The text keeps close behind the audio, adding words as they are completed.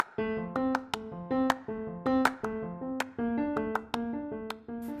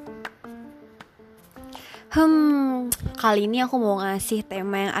Kali ini aku mau ngasih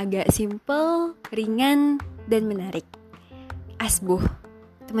tema yang agak simple, ringan, dan menarik. Asbuh.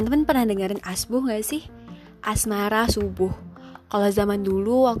 Teman-teman pernah dengerin asbuh gak sih? Asmara subuh. Kalau zaman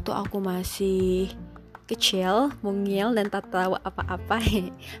dulu waktu aku masih kecil, mungil dan tak tahu apa-apa,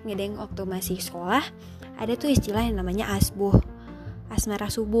 ngedeng waktu masih sekolah, ada tuh istilah yang namanya asbuh. Asmara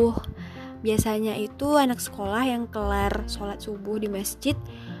subuh. Biasanya itu anak sekolah yang kelar sholat subuh di masjid,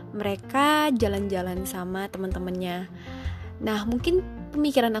 mereka jalan-jalan sama teman-temannya. Nah, mungkin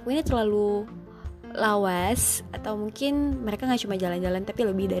pemikiran aku ini terlalu lawas, atau mungkin mereka gak cuma jalan-jalan tapi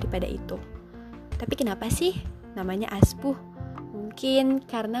lebih daripada itu. Tapi kenapa sih namanya asbuh? Mungkin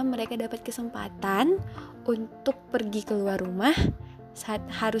karena mereka dapat kesempatan untuk pergi keluar rumah saat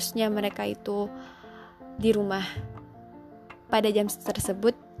harusnya mereka itu di rumah pada jam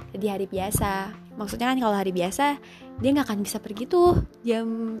tersebut di hari biasa. Maksudnya kan kalau hari biasa dia gak akan bisa pergi tuh jam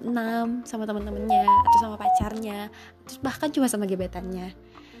 6 sama teman-temannya atau sama pacarnya, terus bahkan cuma sama gebetannya.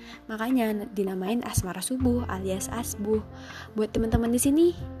 Makanya dinamain asmara subuh alias asbuh. Buat teman-teman di sini,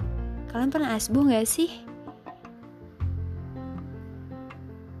 kalian pernah asbuh gak sih?